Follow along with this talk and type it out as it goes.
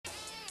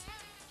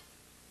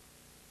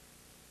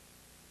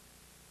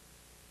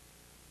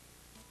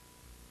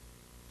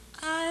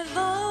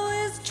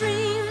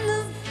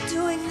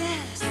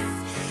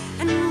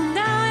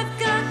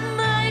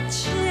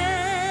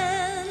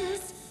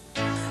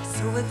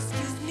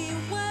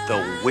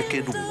The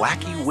wicked,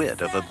 wacky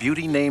wit of a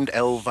beauty named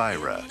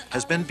Elvira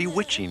has been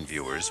bewitching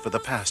viewers for the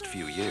past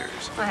few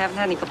years. I haven't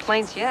had any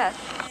complaints yet.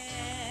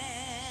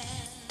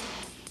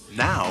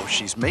 Now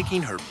she's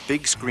making her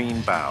big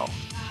screen bow.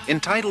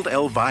 Entitled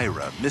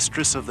Elvira,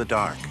 Mistress of the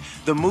Dark,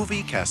 the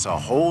movie casts a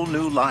whole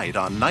new light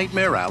on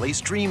Nightmare Alley's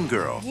dream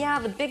girl. Yeah,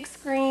 the big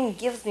screen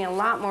gives me a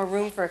lot more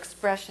room for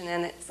expression,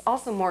 and it's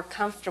also more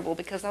comfortable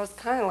because I was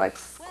kind of like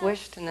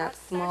squished in that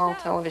small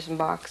television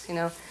box, you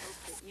know.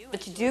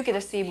 But you do get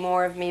to see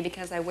more of me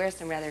because I wear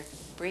some rather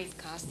brief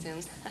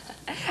costumes,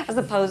 as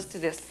opposed to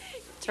this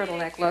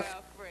turtleneck look.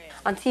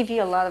 On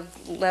TV, a lot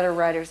of letter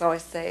writers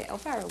always say,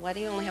 Elvira, why do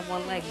you only have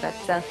one leg?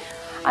 But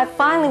I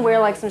finally wear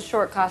like some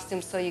short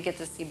costumes so you get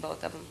to see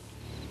both of them.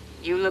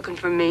 You looking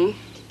for me?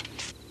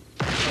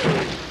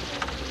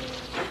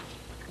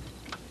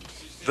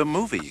 The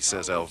movie,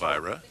 says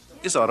Elvira,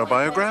 is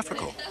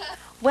autobiographical.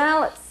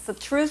 Well, it's a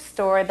true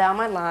story about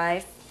my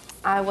life.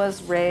 I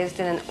was raised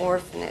in an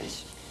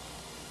orphanage.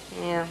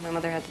 Yeah, my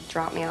mother had to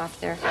drop me off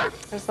there.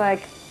 It was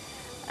like,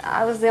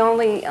 I was the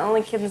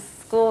only kid in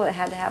school that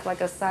had to have like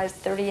a size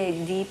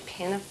 38D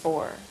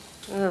pinafore.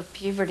 Ugh,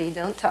 puberty,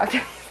 don't talk to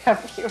me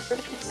about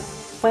puberty.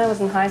 When I was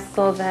in high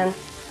school then,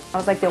 I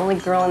was like the only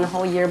girl in the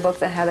whole yearbook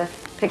that had a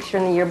picture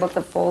in the yearbook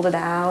that folded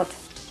out.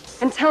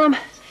 And tell him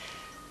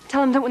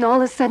that when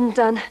all is said and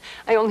done,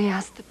 I only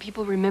ask that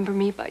people remember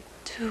me by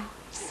 2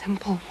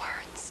 simple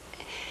words.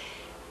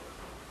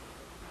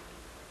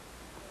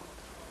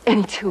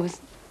 Any 2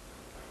 as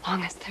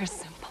long as they're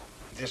simple.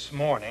 This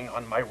morning,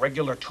 on my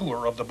regular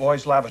tour of the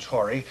boys'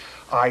 lavatory,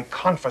 I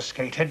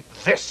confiscated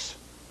this.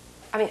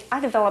 I mean, I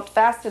developed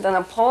faster than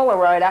a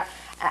Polaroid.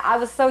 I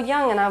was so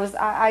young, and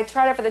I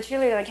tried out for the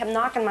cheerleader, and I kept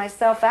knocking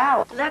myself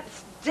out.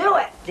 Let's do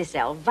it! This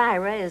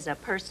Elvira is a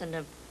person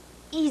of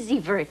easy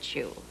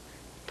virtue,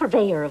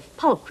 purveyor of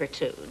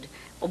pulchritude,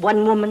 a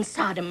one-woman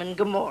Sodom and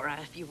Gomorrah,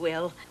 if you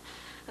will,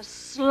 a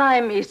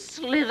slimy,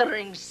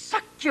 slithering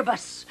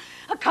succubus,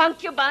 a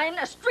concubine,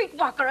 a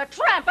streetwalker, a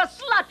tramp, a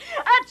slut,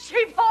 a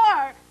cheap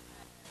whore!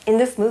 In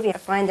this movie, I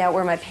find out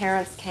where my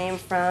parents came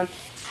from.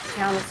 The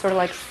town is sort of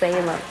like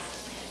Salem,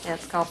 and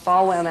it's called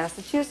Falwell,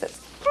 Massachusetts.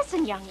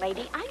 Listen, young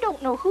lady, I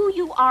don't know who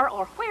you are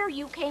or where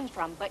you came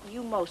from, but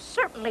you most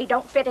certainly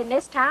don't fit in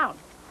this town.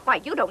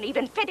 Why, you don't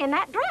even fit in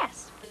that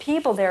dress.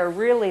 People there are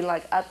really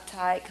like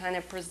uptight, kind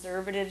of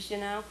preservatives, you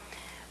know?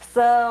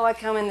 So I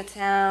come into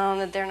town,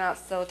 and they're not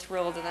so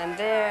thrilled that I'm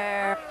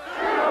there.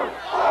 2,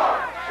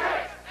 4,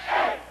 6,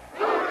 8,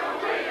 who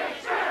do we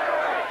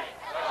incinerate?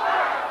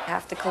 I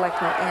have to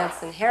collect my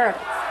aunt's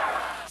inheritance.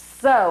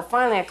 So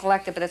finally I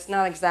collect it, but it's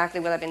not exactly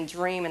what I've been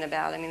dreaming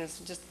about. I mean, it's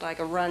just like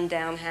a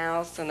rundown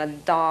house and a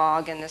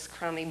dog and this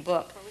crummy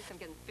book.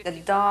 The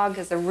dog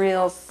is a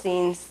real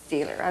scene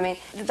stealer. I mean,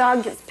 the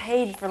dog gets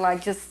paid for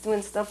like just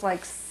doing stuff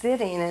like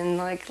sitting and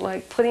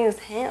like putting his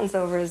hands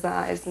over his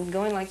eyes and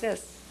going like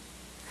this.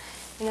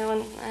 You know,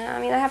 and I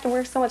mean, I have to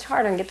work so much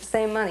harder and get the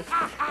same money.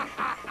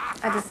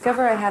 I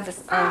discover I have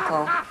this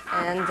uncle,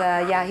 and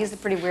yeah, he's a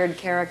pretty weird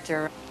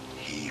character.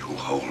 He who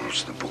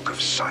holds the book of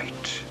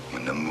sight,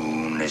 when the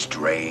moon is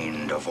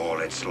drained of all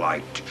its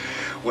light,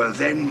 will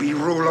then be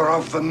ruler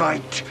of the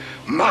night,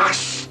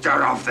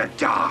 master of the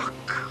dark.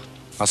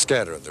 I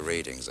scared her at the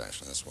readings,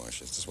 actually. That's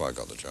why I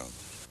got the job.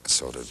 I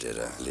sort of did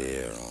a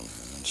leer on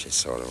her, and she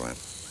sort of went,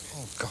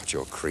 oh, God,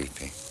 you're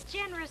creepy.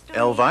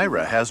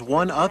 Elvira has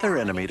one other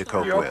enemy to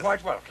cope You're with.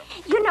 quite welcome.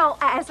 You know,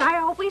 as I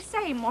always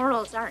say,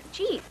 morals aren't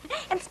cheap.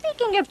 And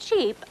speaking of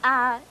cheap,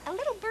 a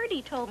little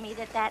birdie told me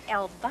that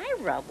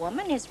Elvira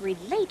woman is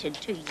related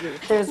to you.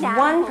 There's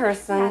one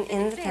person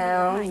in the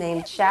town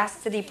named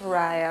Chastity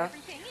Pariah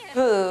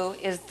who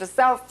is the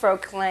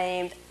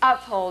self-proclaimed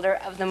upholder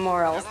of the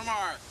morals.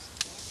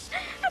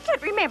 I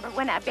can't remember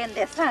when I've been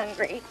this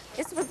hungry.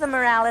 This was the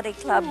Morality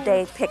Club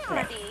Day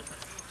picnic.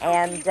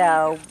 And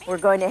we're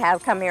going to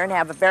come here and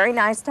have a very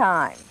nice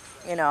time,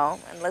 you know,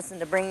 and listen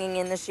to Bringing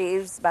in the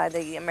Sheaves by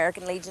the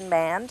American Legion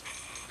Band.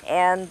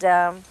 And,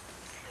 of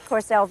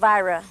course,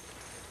 Elvira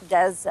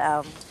does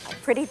a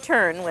pretty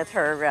turn with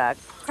her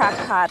crock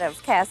pot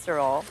of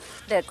casserole.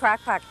 The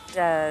crock pot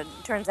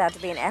turns out to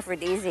be an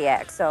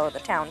aphrodisiac, so the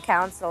town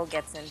council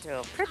gets into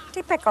a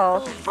pretty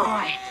pickle. Oh,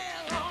 boy.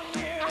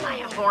 Am I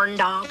a horn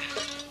dog?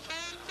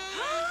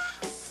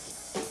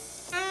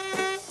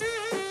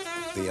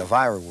 The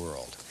Elvira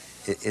world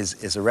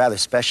is a rather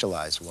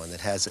specialized one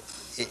that has,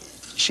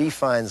 she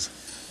finds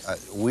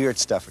weird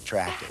stuff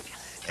attractive,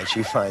 and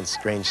she finds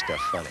strange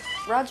stuff funny.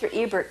 Roger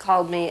Ebert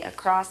called me a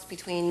cross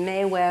between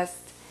Mae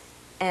West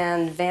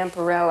and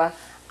Vampirella.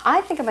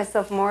 I think of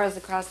myself more as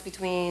a cross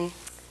between,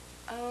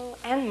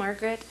 Anne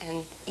Margaret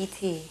and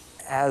E.T.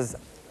 As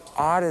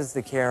odd as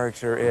the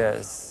character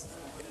is,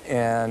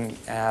 and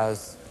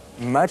as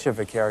much of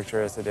a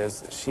character as it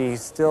is,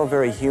 she's still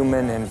very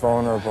human and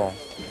vulnerable.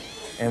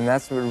 And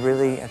that's what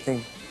really, I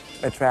think,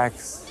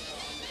 attracts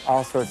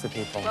all sorts of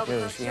people,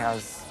 really. She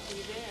has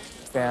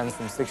fans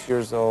from 6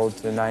 years old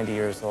to 90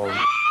 years old.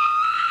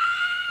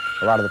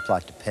 A lot of the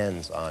plot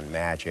depends on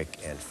magic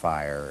and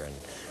fire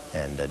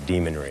and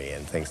demonry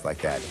and things like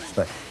that.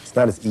 It's It's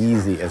not as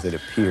easy as it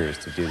appears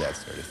to do that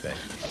sort of thing.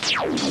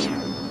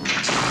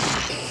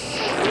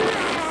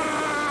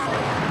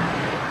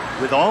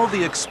 With all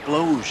the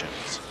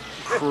explosions,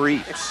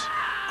 creeps,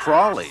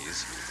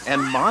 crawlies,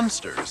 and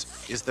monsters,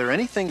 is there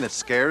anything that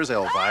scares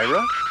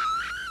Elvira?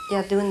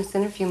 Yeah, doing this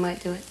interview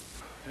might do it.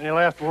 Any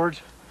last words?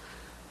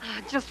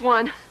 Just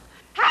one.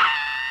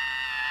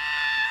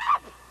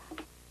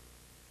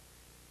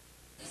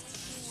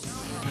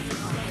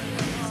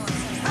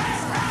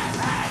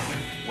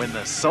 When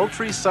the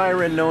sultry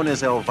siren known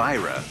as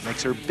Elvira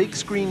makes her big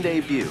screen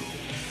debut,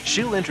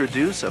 she'll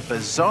introduce a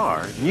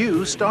bizarre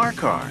new star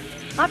car.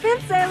 Hop in,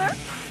 sailor.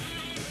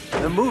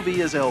 The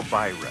movie is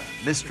Elvira,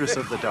 Mistress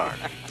of the Dark.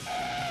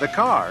 The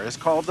car is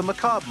called the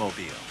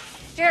Macabre-mobile.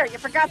 Here, you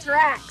forgot your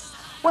axe.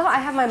 Well, I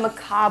have my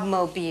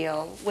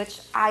Macabre-mobile, which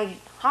I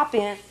hop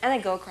in and I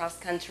go across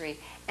country.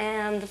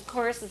 And of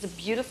course, it's a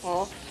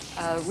beautiful,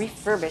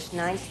 refurbished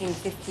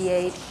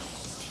 1958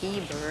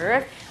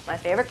 T-Bird, my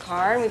favorite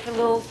car. And we put a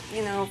little,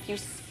 a few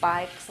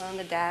spikes on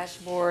the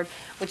dashboard,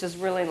 which is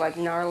really like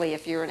gnarly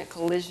if you're in a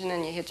collision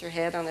and you hit your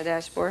head on the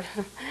dashboard.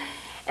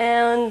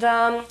 And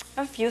a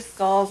few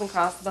skulls and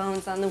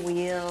crossbones on the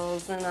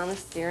wheels and on the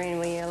steering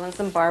wheel and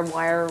some barbed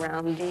wire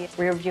around the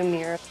rear view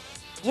mirror.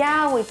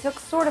 Yeah, we took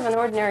sort of an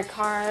ordinary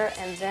car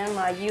and then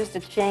I used a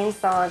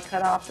chainsaw and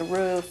cut off the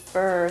roof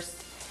first.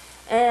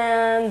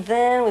 And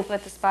then we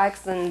put the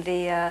spikes and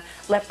the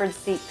leopard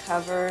seat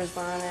covers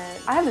on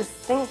it. I have this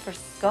thing for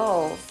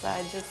skulls.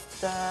 I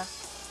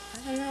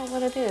don't know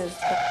what it is.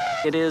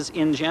 It is,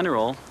 in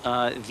general,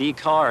 the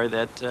car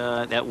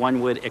that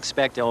one would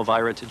expect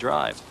Elvira to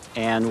drive,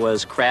 and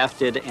was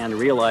crafted and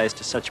realized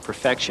to such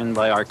perfection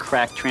by our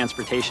crack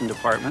transportation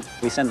department.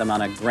 We sent them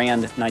on a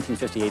grand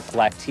 1958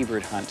 black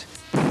T-Bird hunt.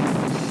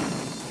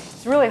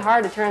 It's really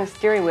hard to turn the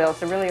steering wheel.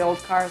 It's a really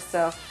old car,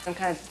 so I'm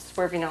kind of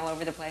swerving all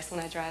over the place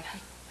when I drive.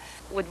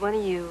 Would one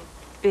of you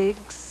big,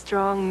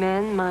 strong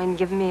men mind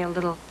giving me a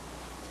little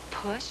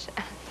push?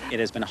 It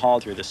has been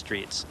hauled through the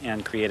streets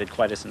and created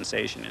quite a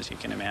sensation, as you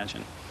can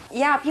imagine.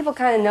 Yeah, people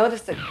kind of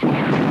noticed it.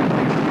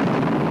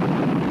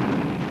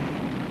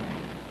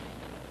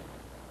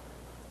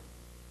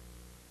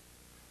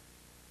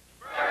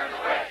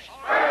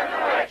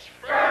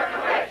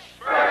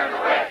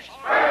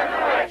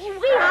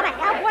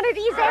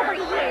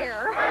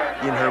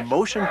 In her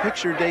motion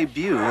picture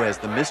debut as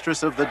the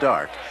Mistress of the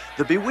Dark,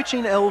 the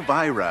bewitching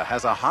Elvira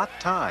has a hot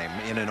time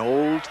in an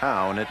old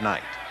town at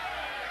night.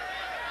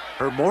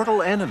 Her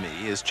mortal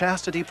enemy is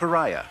Chastity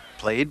Pariah,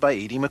 played by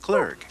Edie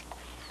McClurg.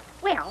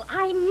 Well,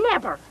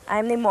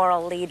 I'm the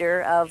moral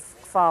leader of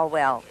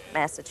Falwell,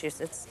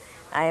 Massachusetts.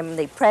 I am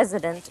the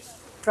president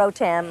pro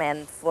tem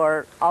and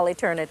for all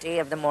eternity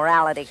of the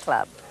Morality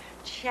Club.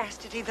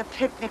 Chastity, the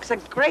picnic's a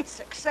great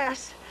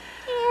success.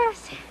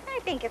 Yes, I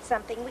think it's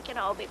something we can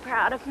all be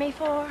proud of me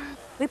for.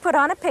 We put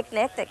on a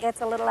picnic that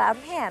gets a little out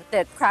of hand.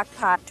 The crock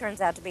pot turns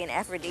out to be an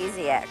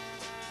aphrodisiac.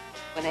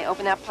 When they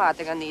open that pot,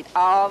 they're going to need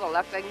all the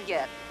luck they can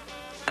get.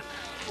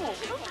 Oh,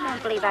 I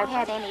don't believe I've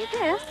had any of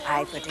this.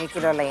 I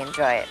particularly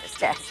enjoy it as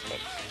chastity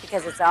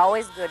because it's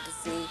always good to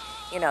see,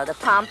 the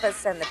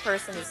pompous and the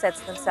person who sets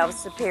themselves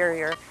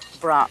superior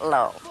brought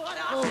low.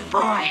 Oh,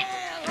 boy.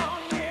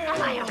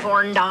 Am I a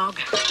horn dog?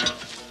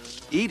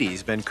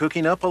 Edie's been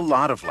cooking up a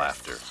lot of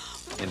laughter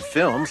in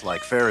films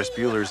like Ferris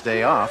Bueller's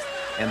Day Off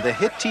and the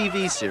hit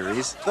TV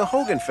series The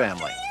Hogan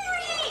Family.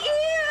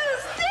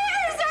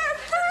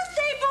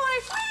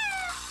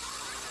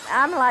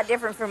 I'm a lot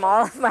different from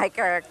all of my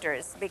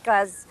characters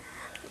because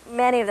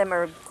many of them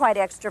are quite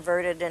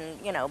extroverted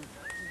and,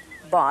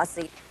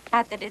 bossy.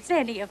 Not that it's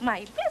any of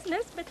my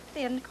business, but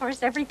then, of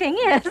course, everything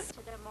is.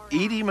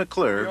 Edie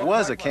McClurg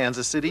was a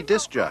Kansas City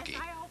disc jockey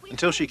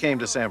until she came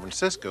to San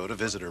Francisco to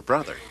visit her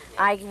brother.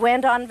 I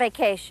went on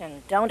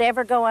vacation. Don't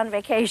ever go on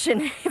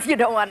vacation if you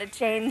don't want to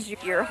change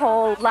your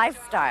whole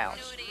lifestyle.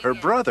 Her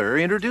brother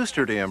introduced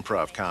her to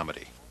improv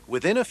comedy.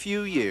 Within a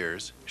few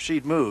years,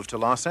 she'd moved to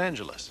Los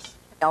Angeles.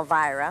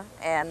 Elvira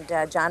and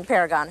John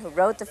Paragon, who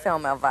wrote the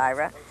film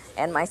Elvira,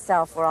 and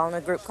myself were all in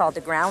a group called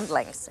the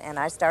Groundlings. And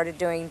I started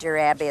doing Dear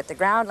Abby at the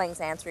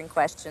Groundlings, answering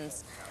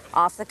questions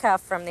off the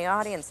cuff from the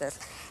audiences.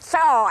 So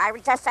I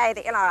would just say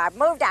that, I've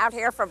moved out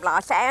here from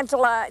Los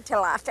Angeles to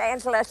Los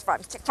Angeles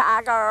from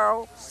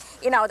Chicago.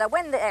 The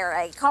wind there,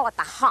 they call it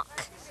the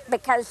hawk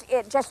because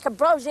it just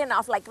blows in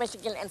off Lake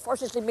Michigan and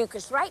forces the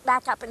mucus right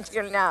back up into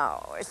your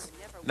nose.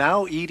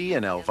 Now Edie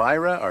and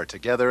Elvira are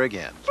together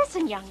again.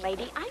 Listen, young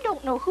lady, I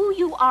don't know who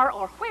you are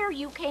or where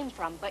you came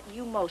from, but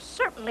you most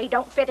certainly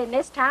don't fit in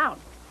this town.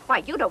 Why,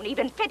 you don't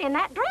even fit in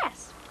that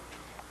dress.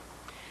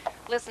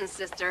 Listen,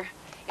 sister,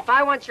 if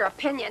I want your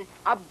opinion,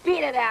 I'll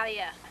beat it out of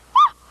you.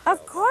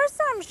 Of course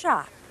I'm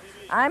shocked.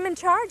 I'm in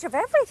charge of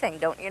everything,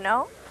 don't you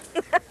know?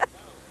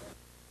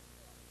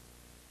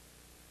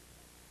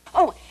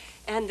 Oh,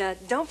 and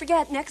don't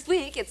forget, next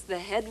week, it's the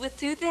head with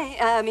two things.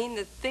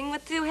 The thing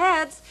with two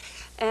heads.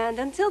 And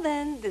until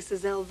then, this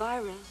is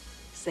Elvira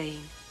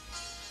saying,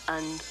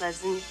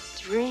 unpleasant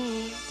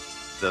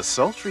dreams. The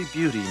sultry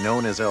beauty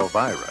known as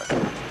Elvira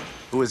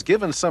who has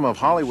given some of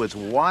Hollywood's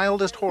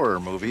wildest horror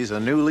movies a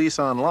new lease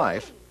on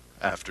life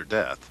after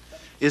death,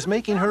 is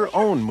making her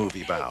own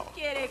movie vow.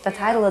 The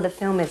title of the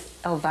film is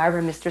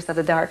Elvira, Mistress of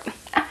the Dark.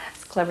 It's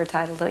a clever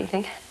title, don't you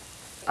think?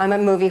 I'm a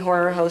movie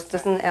horror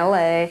hostess in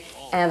LA,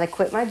 and I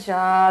quit my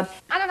job.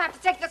 I don't have to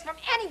take this from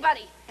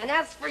anybody. And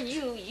as for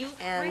you,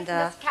 And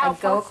freakless I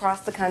go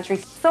across the country.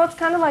 So it's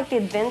kind of like the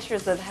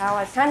adventures of how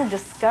I kind of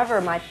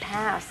discover my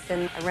past,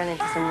 and I run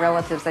into some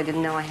relatives I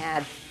didn't know I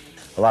had.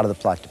 A lot of the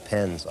plot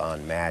depends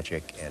on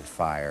magic and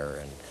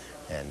fire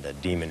and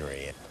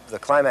demonry. The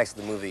climax of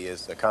the movie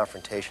is a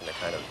confrontation, a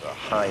kind of a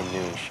high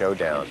noon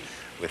showdown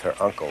with her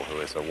uncle,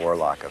 who is a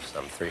warlock of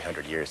some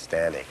 300 years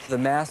standing. The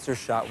master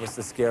shot was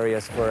the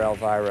scariest for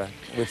Elvira,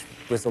 which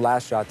was the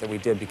last shot that we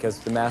did, because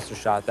the master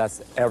shot,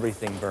 that's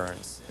everything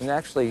burns. And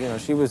actually, you know,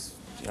 she was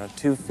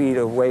 2 feet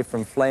away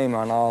from flame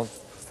on all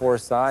 4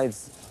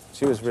 sides.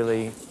 She was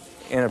really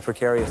in a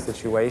precarious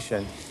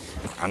situation.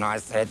 And I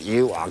said,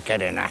 you are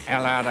getting the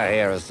hell out of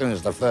here as soon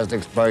as the first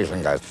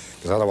explosion goes,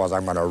 because otherwise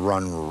I'm going to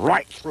run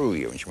right through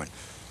you. And she went,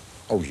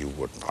 oh, you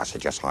wouldn't. I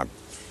said, yes, I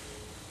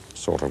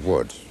sort of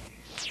would.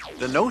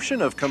 The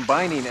notion of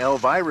combining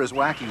Elvira's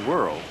wacky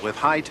world with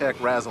high-tech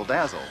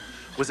razzle-dazzle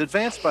was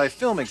advanced by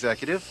film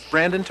executive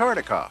Brandon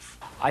Tartikoff.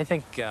 I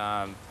think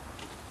the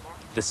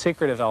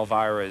secret of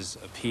Elvira's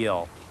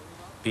appeal,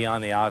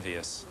 beyond the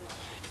obvious,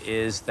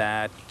 is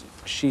that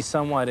she's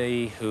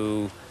somebody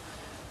who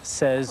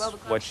says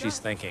what she's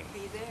thinking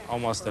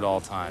almost at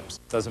all times.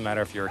 Doesn't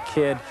matter if you're a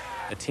kid,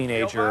 a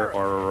teenager,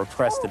 or a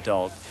repressed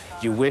adult,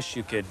 you wish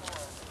you could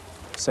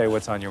say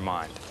what's on your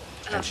mind,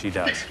 and she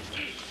does.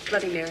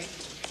 Bloody Mary.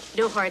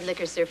 No hard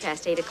liquor served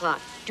past 8 o'clock.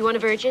 Do you want a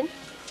virgin?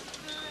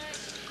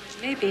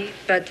 Maybe,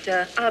 but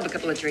I'll have a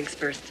couple of drinks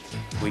first.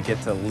 We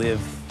get to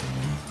live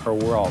her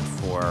world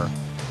for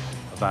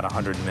about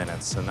 100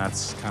 minutes, and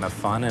that's kind of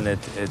fun, and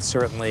it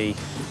certainly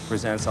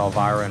presents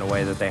Elvira in a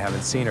way that they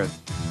haven't seen her.